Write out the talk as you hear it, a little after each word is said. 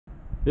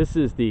This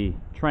is the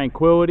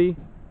Tranquility.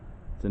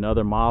 It's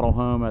another model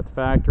home at the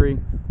factory.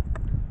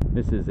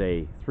 This is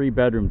a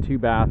 3-bedroom,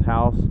 2-bath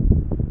house,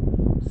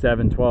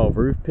 712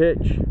 roof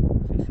pitch.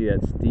 So you see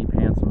that steep,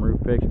 handsome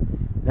roof pitch.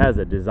 It has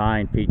a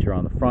design feature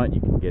on the front.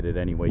 You can get it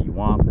any way you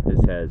want, but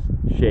this has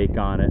shake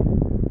on it,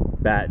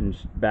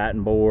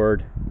 batten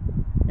board,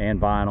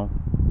 and vinyl.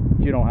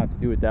 You don't have to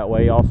do it that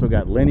way. You also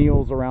got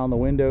lineals around the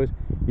windows.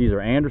 These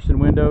are Anderson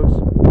windows.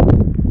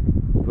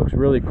 Looks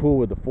really cool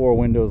with the 4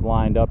 windows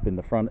lined up in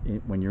the front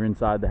when you're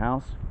inside the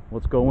house.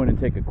 Let's go in and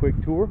take a quick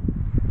tour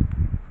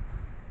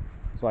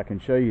so I can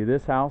show you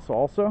this house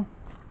also.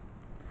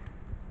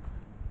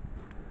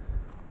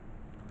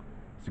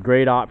 It's a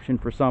great option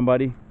for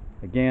somebody.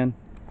 Again,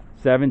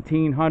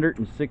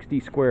 1,760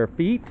 square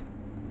feet,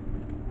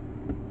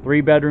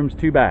 3 bedrooms,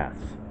 2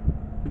 baths.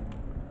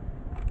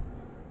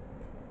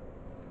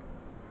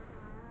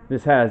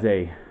 This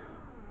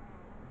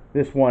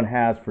one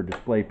has, for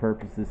display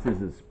purposes, this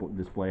is a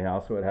display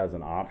house, so it has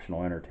an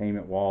optional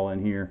entertainment wall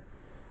in here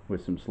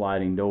with some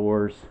sliding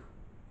doors.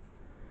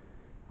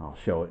 I'll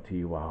show it to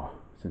you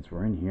since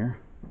we're in here.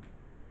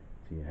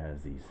 See, it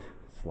has these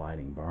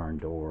sliding barn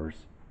doors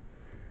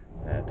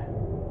that,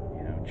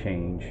 you know,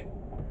 change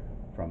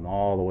from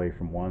all the way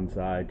from one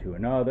side to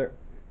another.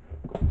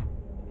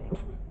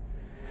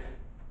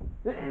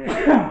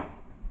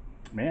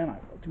 Man, I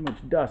got too much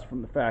dust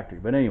from the factory.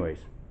 But anyways,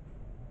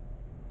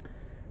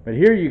 but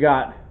here you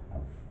got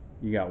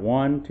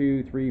 1,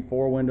 2, 3,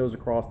 4 windows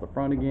across the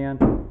front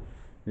again.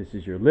 This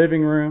is your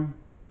living room.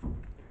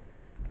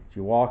 As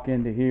you walk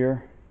into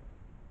here,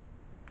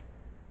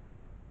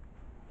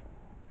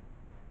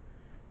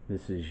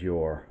 this is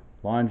your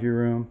laundry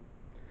room.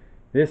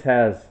 This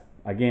has,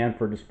 again,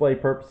 for display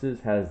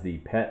purposes, has the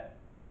pet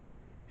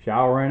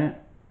shower in it.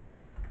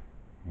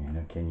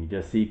 And can you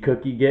just see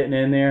Cookie getting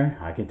in there?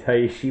 I can tell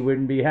you she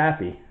wouldn't be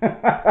happy.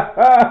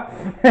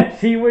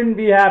 She wouldn't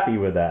be happy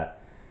with that.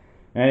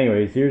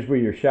 Anyways, here's where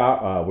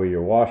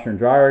your washer and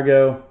dryer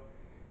go.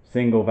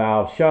 Single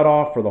valve shut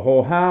off for the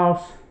whole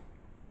house.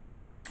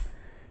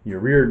 Your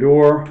rear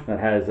door that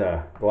has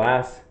a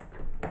glass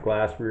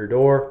rear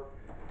door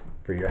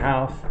for your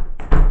house.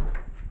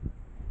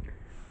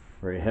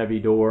 Very heavy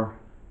door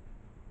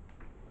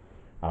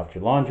out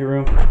your laundry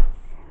room.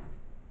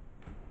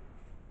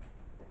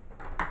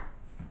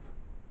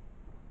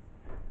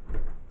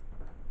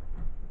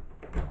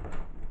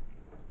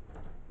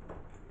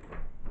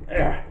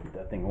 There, get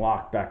that thing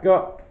locked back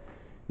up.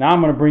 Now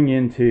I'm going to bring you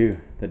into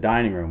the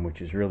dining room,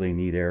 which is really a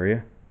neat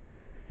area.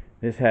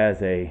 This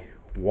has a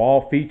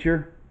wall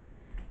feature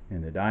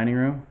in the dining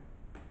room.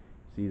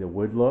 See the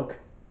wood look?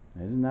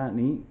 Isn't that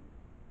neat?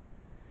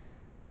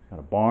 Got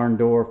a barn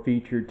door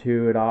feature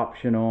to it,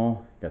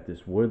 optional. Got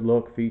this wood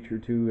look feature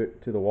to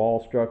it, to the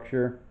wall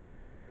structure.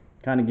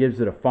 Kind of gives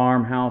it a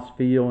farmhouse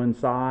feel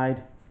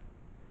inside.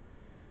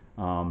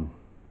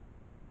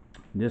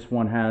 This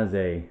one has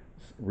a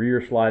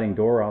rear sliding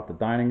door out the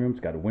dining room. It's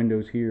got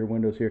windows here,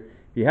 windows here.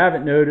 If you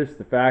haven't noticed,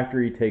 the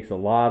factory takes a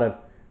lot of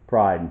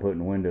pride in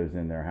putting windows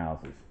in their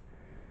houses.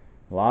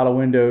 A lot of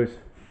windows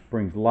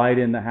brings light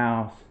in the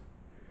house,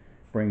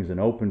 brings an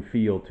open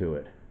feel to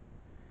it.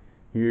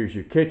 Here's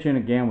your kitchen.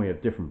 Again, we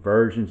have different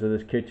versions of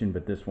this kitchen,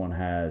 but this one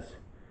has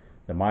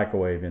the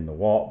microwave in the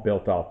wall,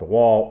 built out the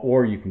wall,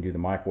 or you can do the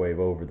microwave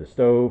over the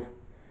stove.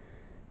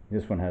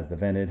 This one has the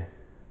vented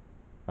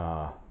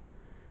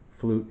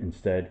flute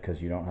instead, because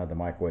you don't have the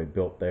microwave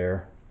built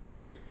there.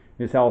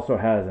 This also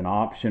has an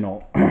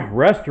optional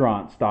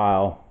restaurant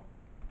style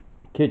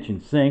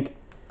kitchen sink.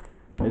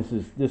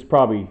 This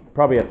probably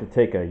have to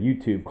take a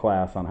YouTube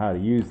class on how to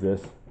use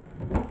this,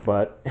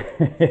 but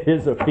it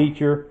is a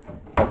feature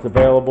that's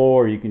available,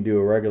 or you can do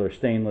a regular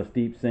stainless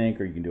deep sink,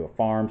 or you can do a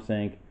farm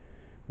sink,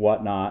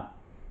 whatnot.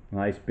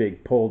 Nice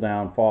big pull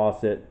down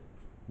faucet.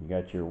 You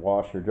got your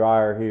washer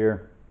dryer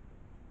here.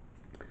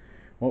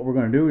 What we're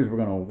going to do is we're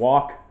going to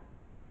walk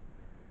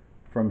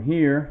from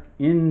here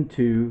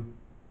into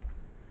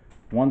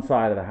one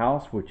side of the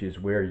house, which is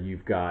where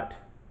you've got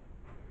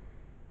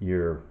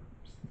your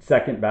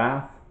second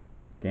bath.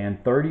 Again,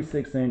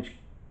 36-inch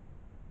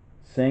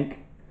sink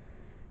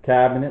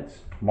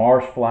cabinets,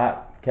 Marsh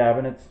flat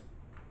cabinets,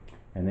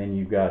 and then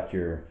you've got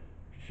your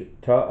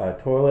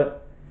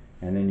toilet,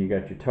 and then you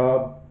got your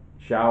tub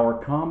shower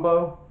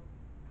combo.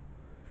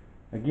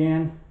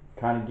 Again,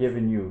 kind of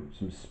giving you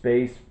some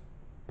space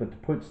to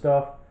put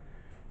stuff,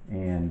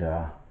 and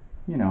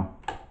you know,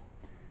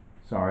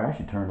 sorry, I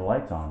should turn the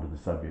lights on to the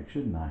subject,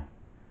 shouldn't I?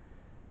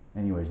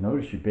 Anyways,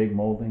 notice your big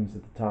moldings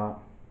at the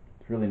top.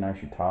 It's really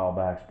nice, your tile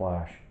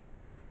backsplash.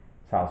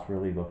 This house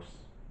really looks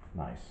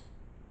nice.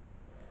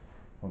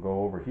 We'll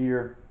go over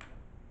here.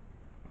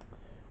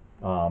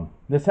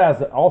 This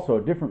has also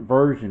a different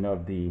version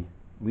of the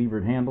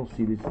levered handle.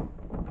 See this?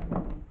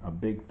 A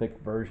big thick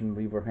version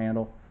lever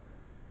handle.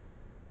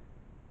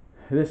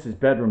 This is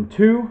bedroom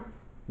 2.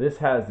 This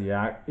has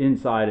the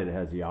inside, it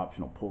has the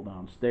optional pull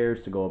down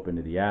stairs to go up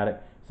into the attic.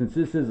 Since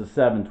this is a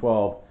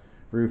 712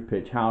 roof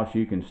pitch house,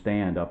 you can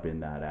stand up in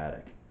that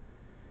attic.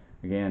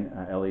 Again,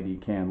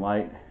 LED can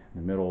light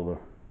in the middle of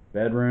the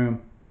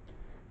bedroom.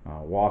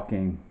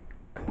 walk-in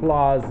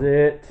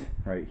closet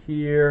right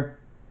here.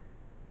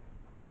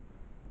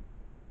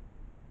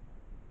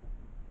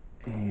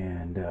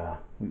 And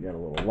we got a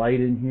little light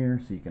in here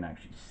so you can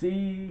actually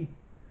see.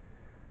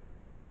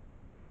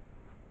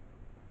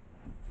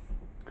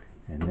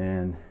 And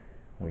then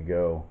we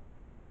go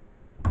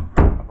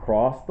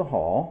across the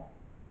hall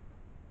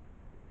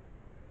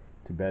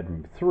to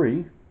bedroom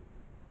 3.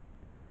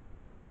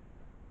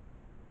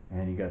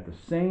 And you got the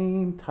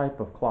same type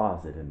of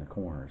closet in the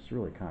corner. It's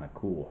really kind of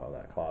cool how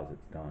that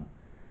closet's done,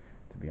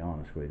 to be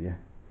honest with you.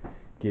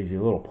 Gives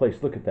you a little place.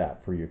 Look at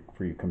that for your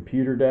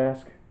computer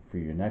desk, for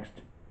your next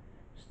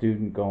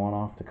student going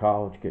off to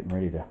college, getting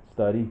ready to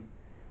study.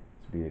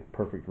 This would be a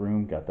perfect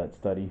room. Got that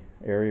study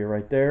area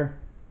right there.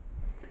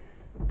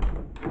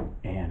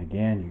 And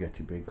again, you got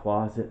your big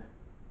closet.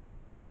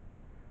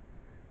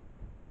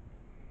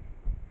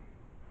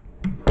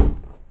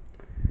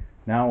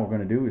 Now what we're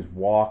going to do is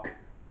walk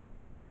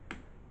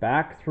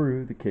back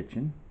through the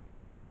kitchen,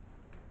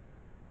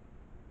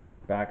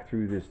 back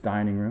through this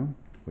dining room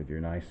with your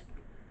nice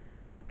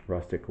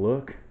rustic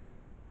look,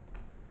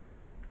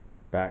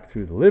 back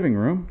through the living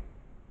room,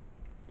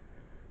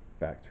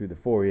 back through the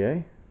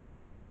foyer,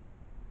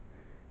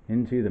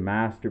 into the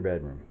master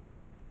bedroom.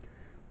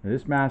 Now,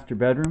 this master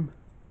bedroom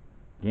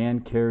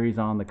again carries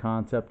on the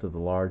concept of the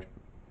large,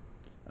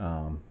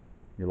 your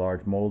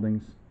large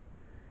moldings,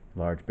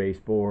 large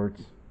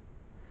baseboards.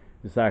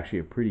 This is actually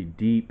a pretty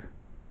deep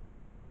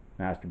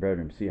master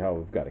bedroom. See how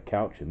we've got a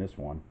couch in this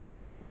one,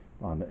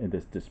 in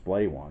this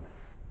display one.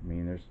 I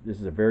mean, this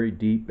is a very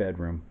deep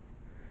bedroom.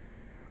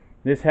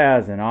 This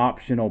has an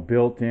optional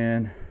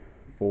built-in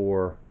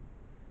for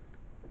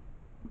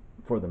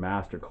the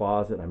master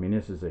closet. I mean,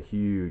 this is a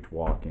huge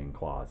walk-in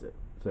closet,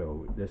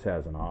 so this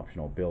has an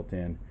optional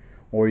built-in,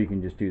 or you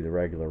can just do the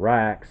regular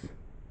racks.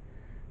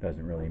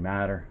 Doesn't really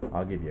matter.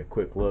 I'll give you a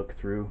quick look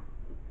through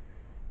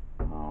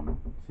so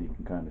you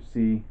can kind of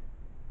see.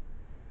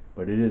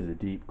 But it is a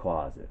deep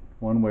closet.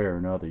 One way or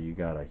another, you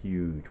got a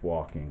huge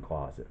walk-in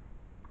closet.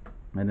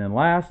 And then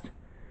last,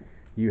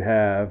 you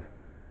have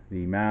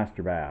the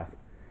master bath.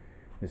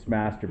 This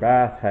master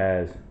bath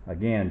has,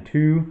 again,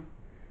 2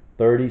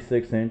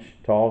 36-inch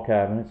tall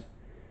cabinets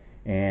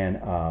and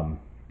a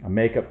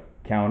makeup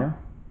counter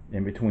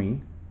in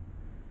between.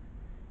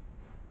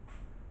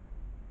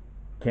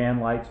 Can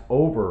lights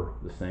over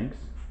the sinks.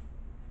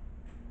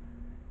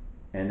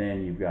 And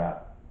then you've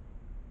got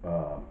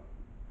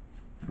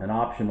an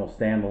optional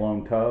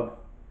standalone tub,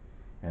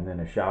 and then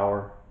a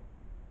shower,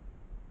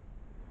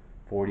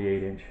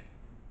 48-inch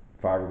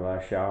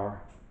fiberglass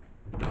shower,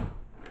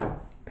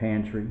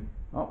 pantry.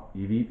 Oh,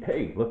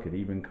 hey, look, it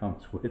even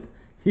comes with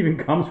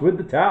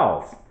the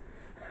towels.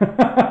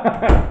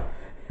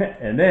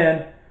 And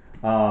then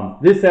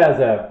this has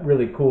a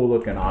really cool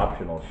looking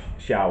optional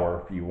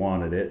shower if you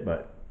wanted it,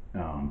 but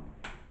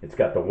it's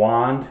got the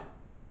wand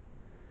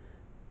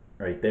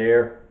right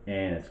there,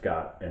 and it's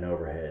got an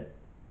overhead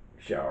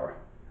shower.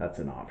 That's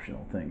an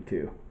optional thing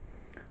too.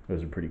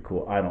 Those are pretty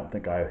cool. I don't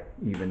think I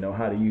even know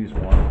how to use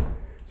one.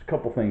 There's a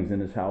couple things in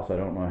this house I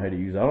don't know how to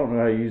use. I don't know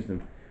how to use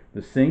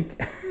the sink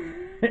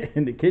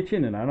in the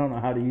kitchen, and I don't know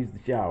how to use the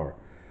shower.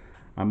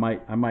 I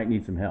might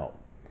need some help.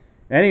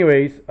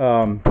 Anyways,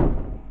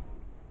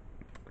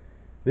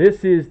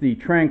 this is the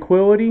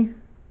Tranquility.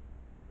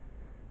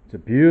 It's a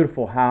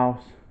beautiful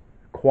house,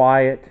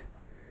 quiet,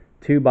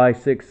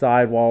 2x6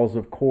 sidewalls,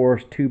 of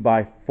course,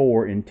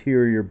 2x4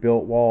 interior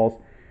built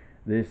walls.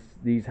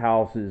 These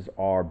houses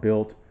are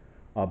built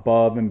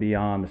above and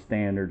beyond the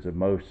standards of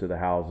most of the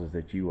houses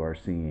that you are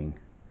seeing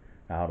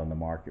out in the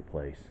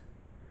marketplace.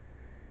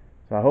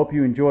 So I hope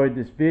you enjoyed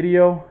this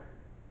video,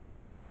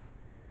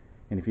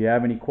 and if you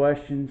have any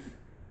questions,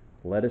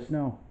 let us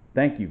know.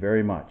 Thank you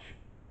very much.